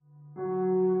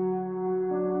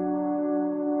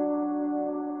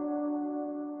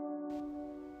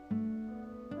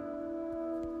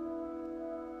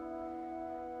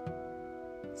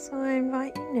So I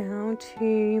invite you now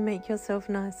to make yourself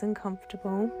nice and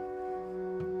comfortable.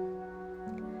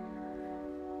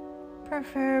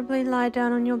 Preferably lie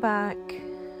down on your back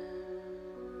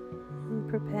and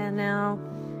prepare now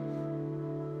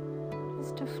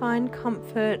just to find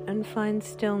comfort and find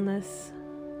stillness.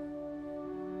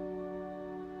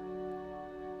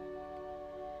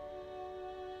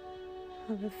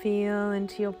 Have a feel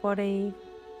into your body.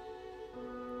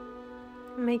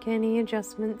 Make any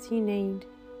adjustments you need.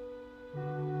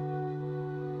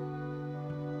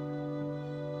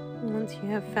 And once you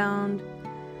have found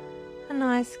a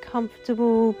nice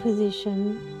comfortable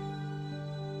position,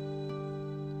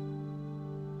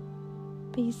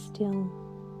 be still.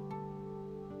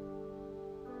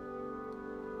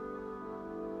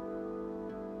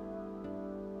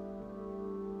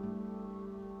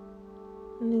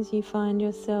 And as you find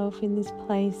yourself in this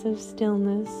place of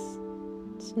stillness,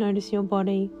 just notice your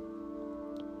body.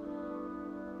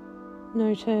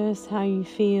 Notice how you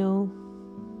feel.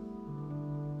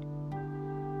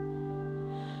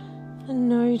 And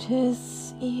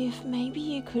notice if maybe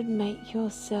you could make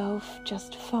yourself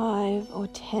just 5 or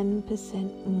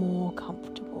 10% more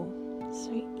comfortable.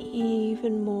 So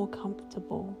even more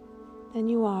comfortable than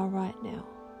you are right now.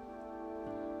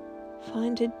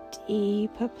 Find a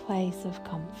deeper place of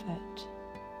comfort.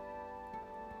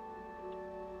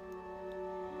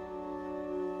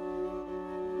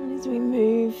 And as we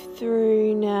move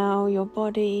through now your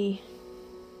body,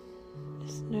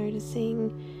 just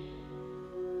noticing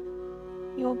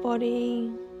your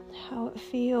body, how it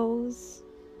feels,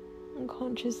 and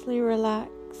consciously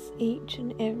relax each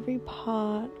and every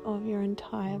part of your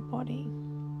entire body.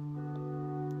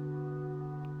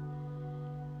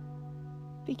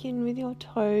 Begin with your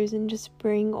toes and just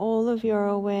bring all of your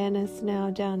awareness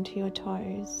now down to your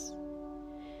toes.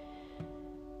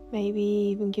 Maybe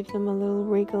even give them a little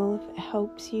wriggle if it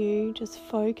helps you, just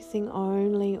focusing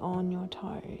only on your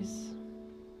toes.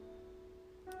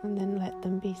 And then let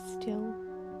them be still.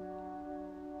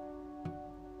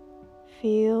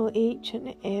 Feel each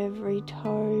and every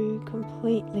toe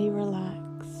completely relax.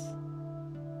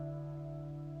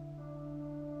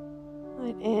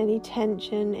 Let any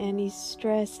tension, any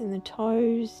stress in the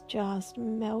toes just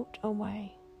melt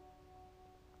away.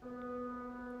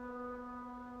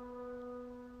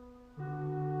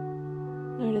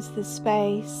 Notice the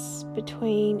space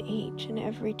between each and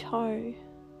every toe.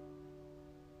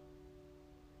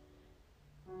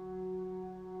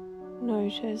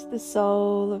 Notice the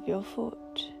sole of your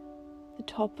foot, the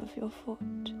top of your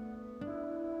foot,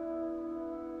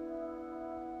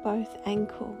 both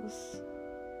ankles,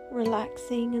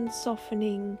 relaxing and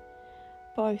softening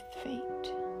both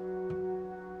feet.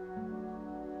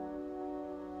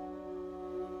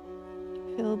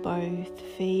 Feel both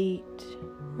feet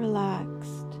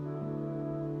relaxed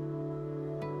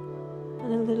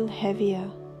and a little heavier.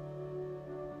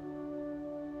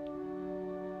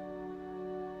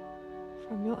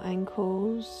 From your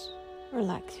ankles,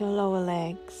 relax your lower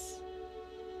legs,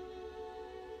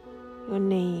 your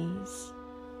knees,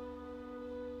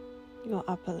 your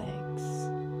upper legs.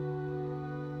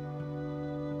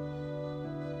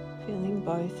 Feeling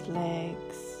both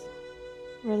legs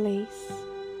release,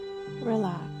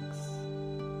 relax,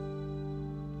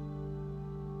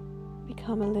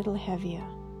 become a little heavier.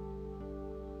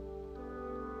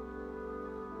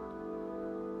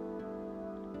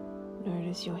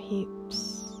 Notice your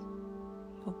hips,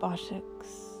 your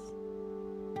buttocks,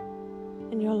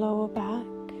 and your lower back.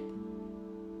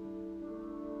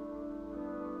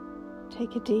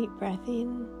 Take a deep breath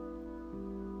in,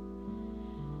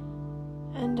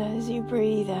 and as you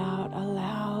breathe out,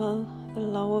 allow the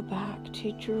lower back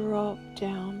to drop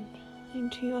down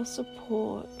into your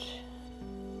support,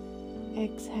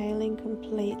 exhaling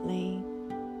completely,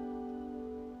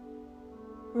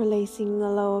 releasing the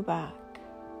lower back.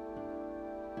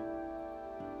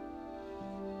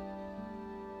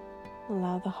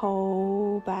 Allow the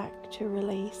whole back to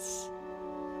release.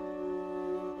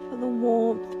 Feel the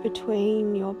warmth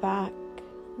between your back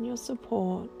and your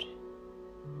support.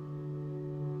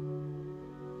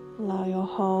 Allow your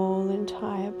whole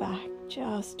entire back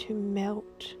just to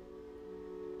melt.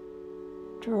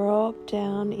 Drop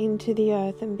down into the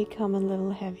earth and become a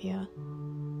little heavier.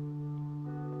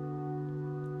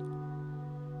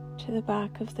 To the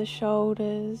back of the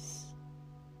shoulders.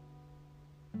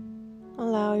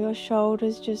 Allow your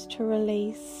shoulders just to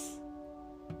release,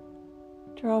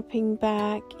 dropping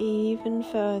back even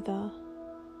further,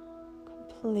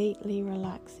 completely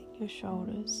relaxing your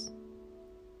shoulders.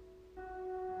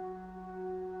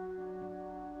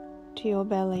 To your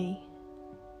belly.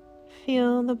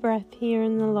 Feel the breath here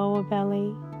in the lower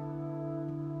belly.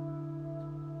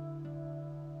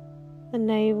 the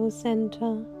navel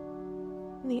center,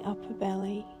 and the upper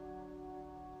belly.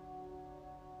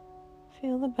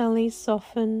 Feel the belly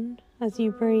soften as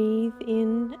you breathe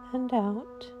in and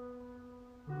out.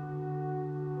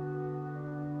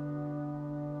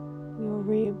 Your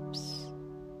ribs,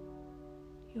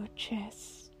 your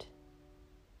chest,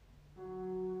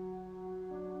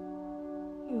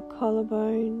 your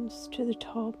collarbones to the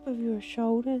top of your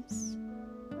shoulders.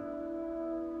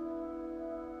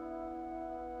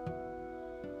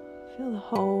 Feel the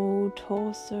whole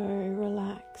torso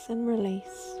relax and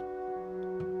release.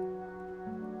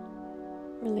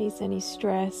 Release any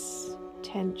stress,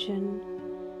 tension,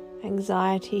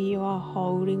 anxiety you are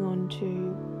holding on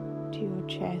to your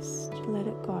chest. Let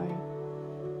it go.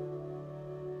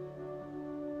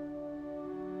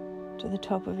 To the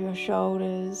top of your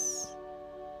shoulders,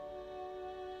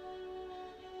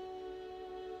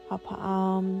 upper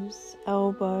arms,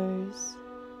 elbows,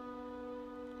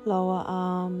 lower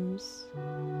arms,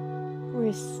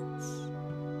 wrists,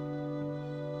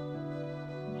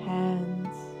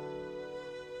 hands,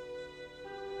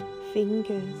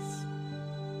 fingers,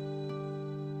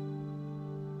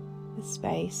 the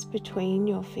space between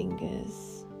your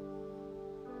fingers.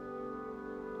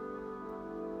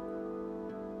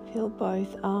 Feel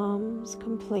both arms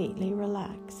completely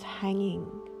relaxed, hanging,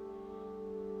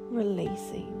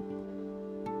 releasing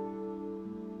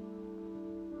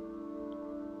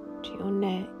to your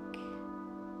neck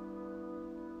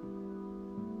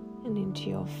and into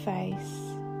your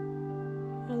face.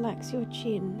 Relax your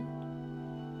chin,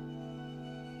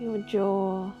 your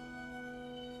jaw,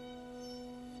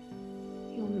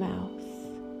 your mouth,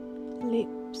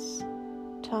 lips,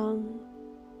 tongue,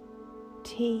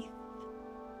 teeth.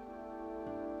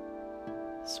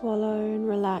 Swallow and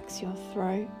relax your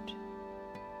throat,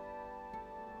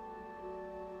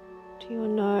 to your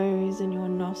nose and your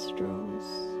nostrils.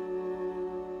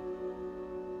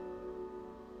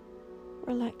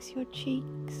 Relax your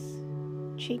cheeks,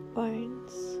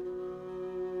 cheekbones,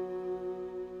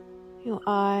 your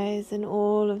eyes and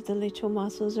all of the little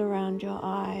muscles around your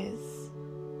eyes,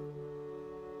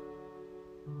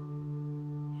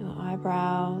 your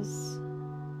eyebrows,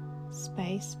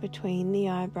 space between the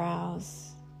eyebrows,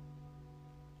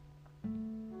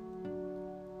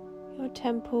 your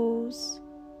temples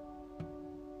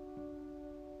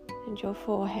and your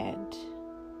forehead.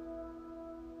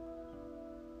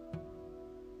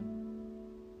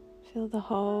 Feel the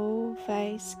whole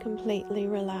face completely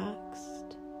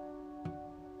relaxed.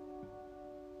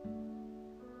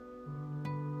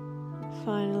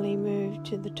 Finally move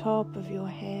to the top of your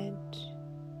head,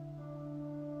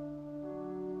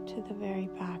 to the very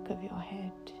back of your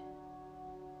head.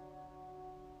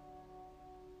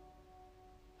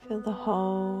 Feel the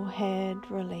whole head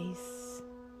release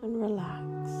and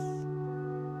relax.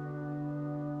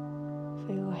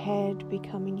 Feel your head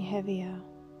becoming heavier.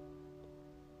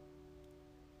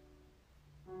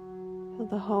 Feel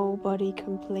the whole body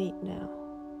complete now,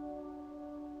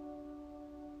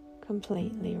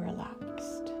 completely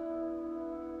relaxed.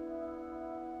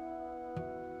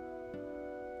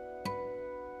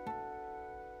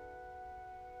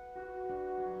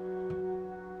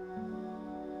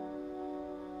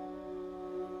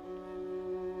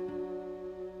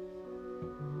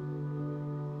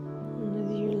 And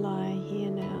as you lie here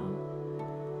now,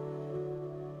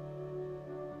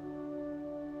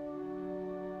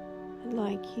 I'd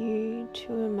like you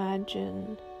to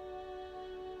imagine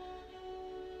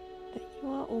that you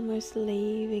are almost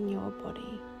leaving your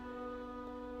body.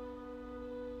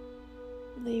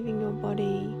 Leaving your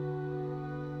body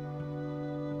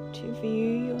to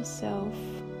view yourself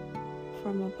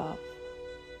from above.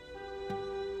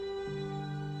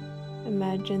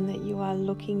 Imagine that you are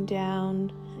looking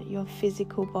down at your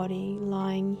physical body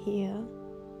lying here.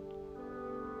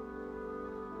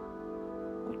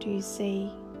 What do you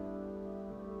see?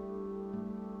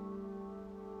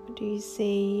 What do you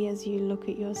see as you look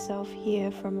at yourself here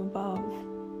from above?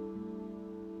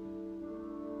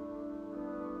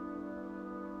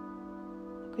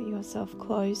 Look at yourself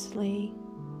closely.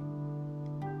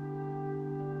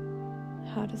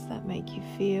 How does that make you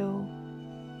feel?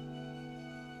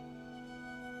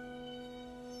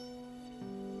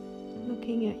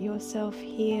 Looking at yourself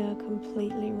here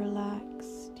completely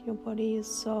relaxed, your body is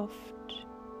soft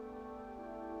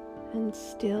and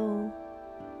still.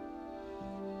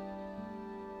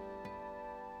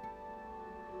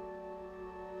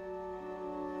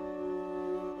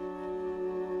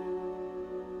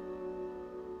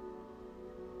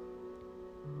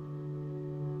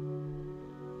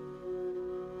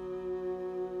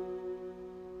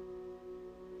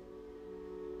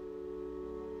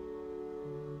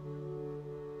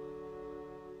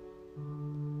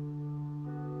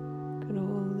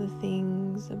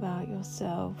 things about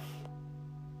yourself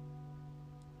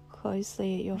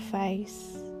closely at your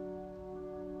face,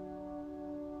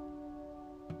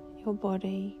 your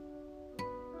body,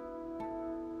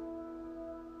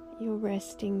 your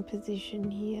resting position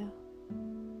here.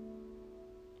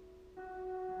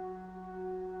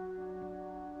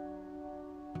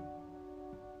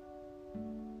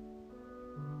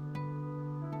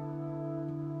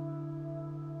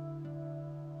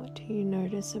 What do you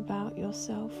notice about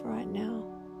yourself right now?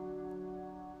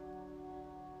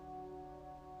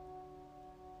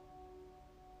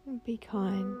 And be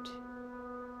kind,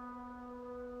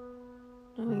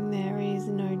 knowing there is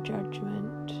no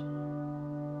judgment.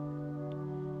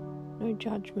 No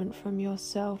judgment from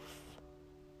yourself.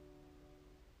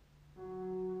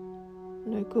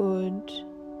 No good,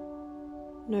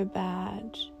 no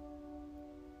bad.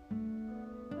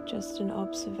 Just an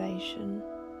observation.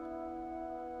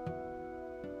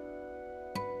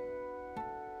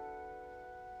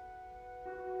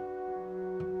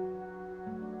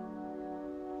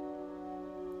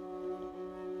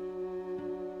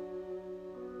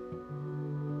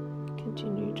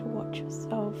 Continue to watch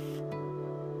yourself.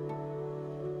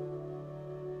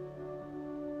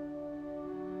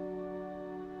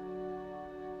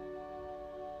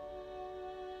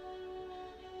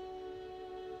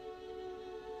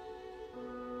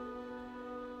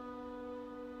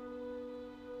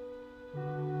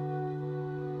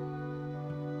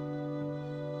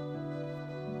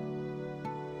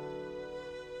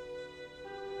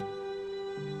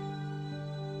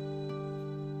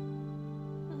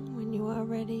 When you are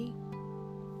ready,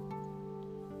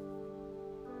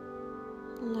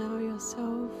 allow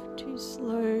yourself to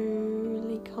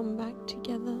slowly come back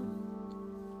together,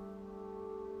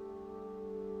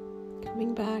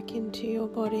 coming back into your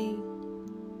body.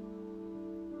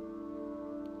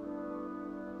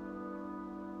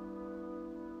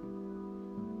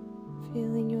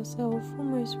 Feeling yourself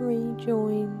almost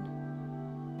rejoin,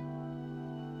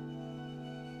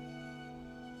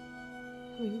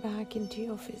 coming back into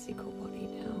your physical body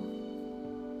now.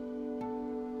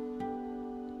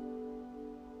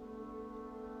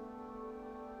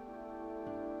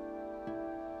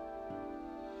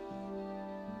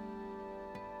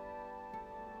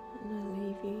 And I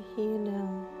leave you here now,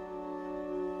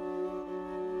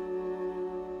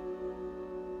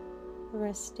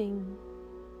 resting,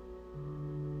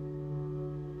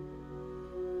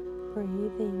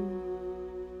 breathing,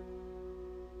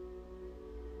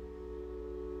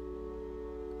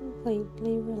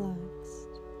 completely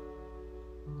relaxed,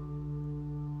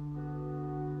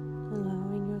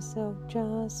 allowing yourself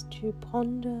just to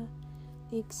ponder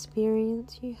the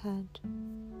experience you had.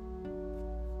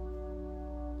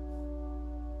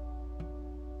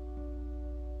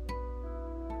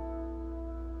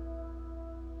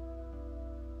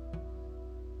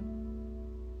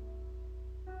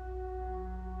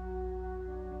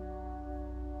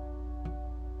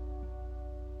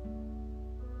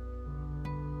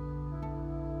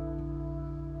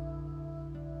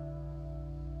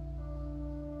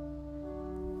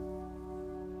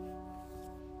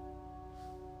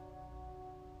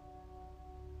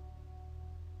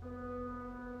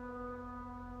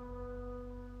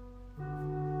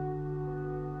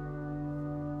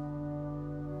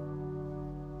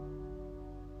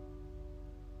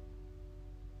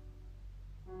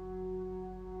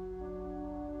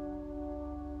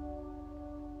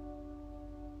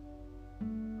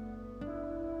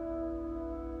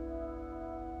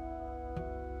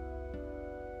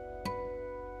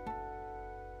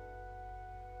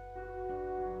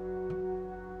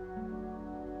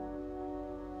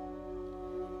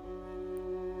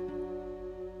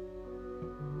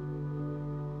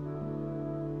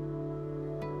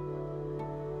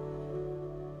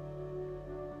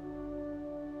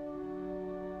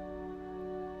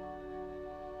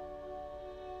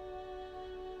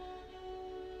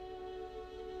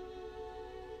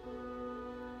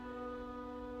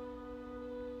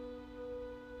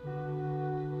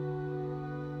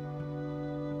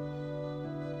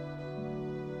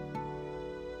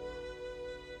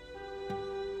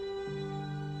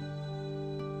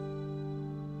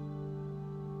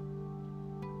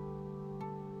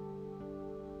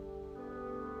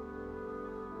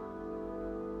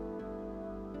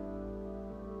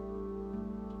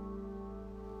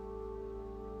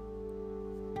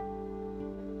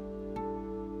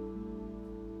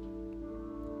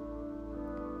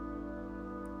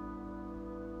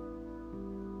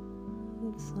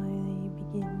 And slowly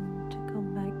begin to come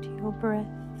back to your breath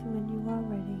when you are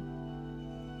ready.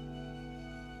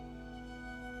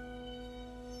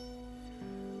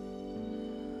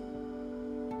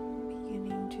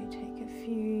 Beginning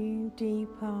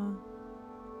deeper,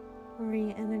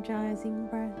 re-energizing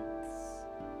breaths.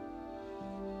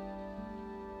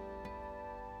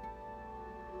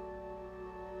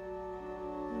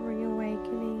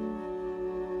 Reawakening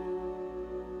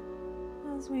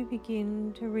as we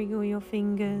begin to wriggle your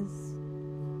fingers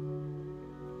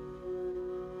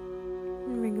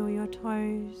and wriggle your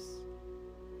toes.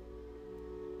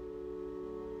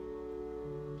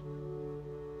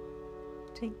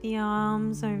 Take the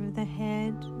arms over the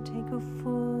head and take a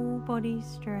full body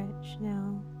stretch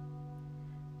now.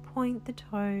 Point the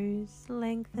toes,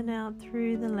 lengthen out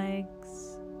through the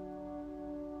legs.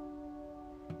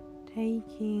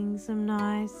 Taking some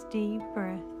nice deep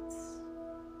breaths.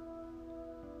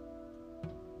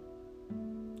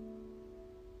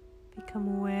 Become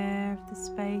aware of the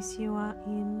space you are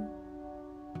in.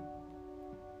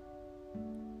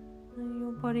 And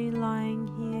your body lying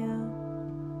here.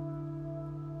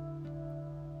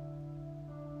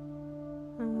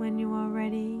 And when you are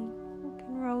ready, you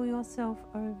can roll yourself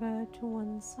over to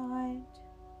one side.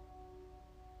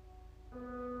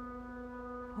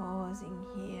 Pausing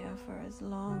here for as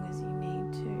long as you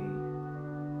need to.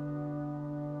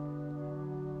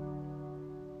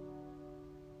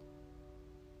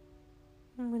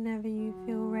 And whenever you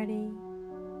feel ready,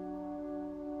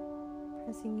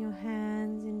 pressing your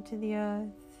hands into the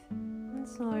earth and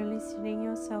slowly sitting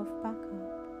yourself back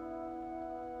up.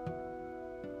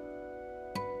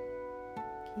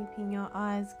 Keeping your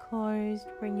eyes closed,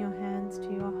 bring your hands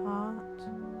to your heart.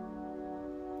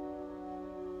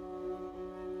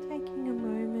 Taking a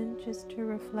moment just to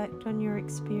reflect on your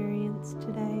experience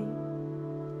today.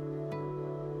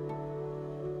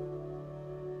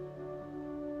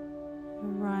 No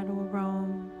right or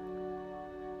wrong,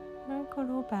 no good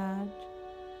or bad.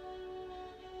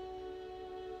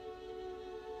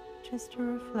 Just a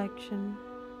reflection.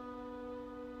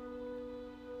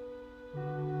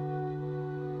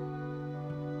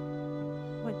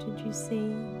 What did you see?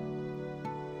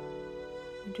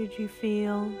 What did you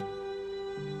feel?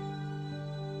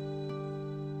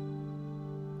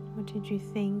 What did you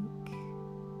think?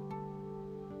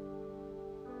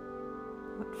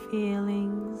 What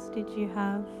feelings did you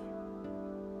have?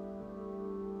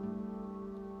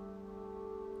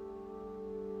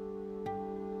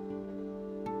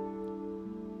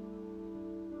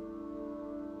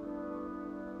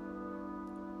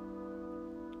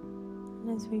 And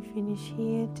as we finish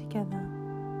here together,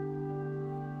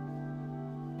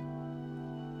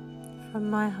 from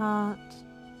my heart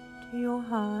to your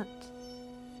heart,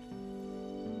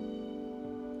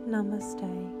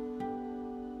 Namaste.